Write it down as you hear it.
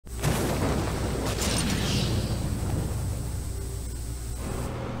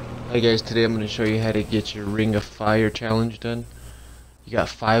Hi guys, today I'm going to show you how to get your Ring of Fire challenge done. You got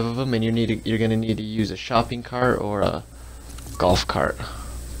 5 of them and you're going to need to use a shopping cart or a golf cart.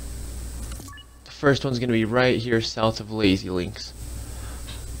 The first one's going to be right here south of Lazy Links.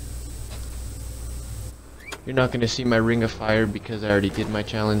 You're not going to see my Ring of Fire because I already did my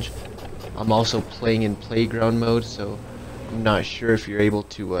challenge. I'm also playing in playground mode, so I'm not sure if you're able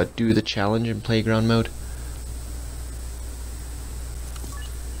to do the challenge in playground mode.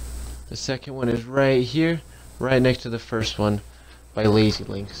 The second one is right here, right next to the first one by Lazy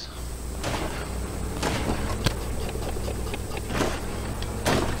Links.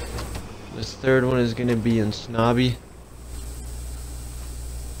 This third one is going to be in Snobby.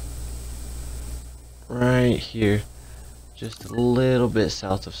 Right here, just a little bit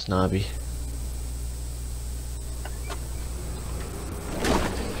south of Snobby.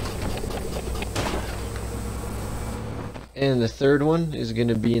 And the third one is going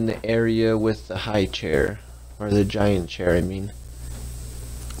to be in the area with the high chair, or the giant chair I mean.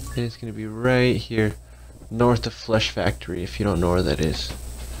 And it's going to be right here, north of Flesh Factory, if you don't know where that is.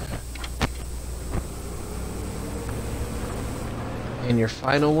 And your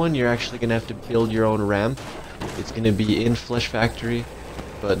final one, you're actually going to have to build your own ramp. It's going to be in Flesh Factory,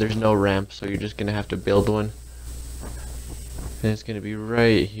 but there's no ramp, so you're just going to have to build one. And it's going to be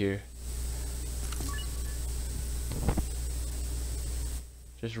right here.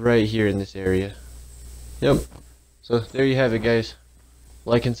 Just right here in this area. Yep. So there you have it, guys.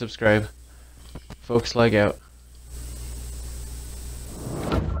 Like and subscribe. FocusedLag out.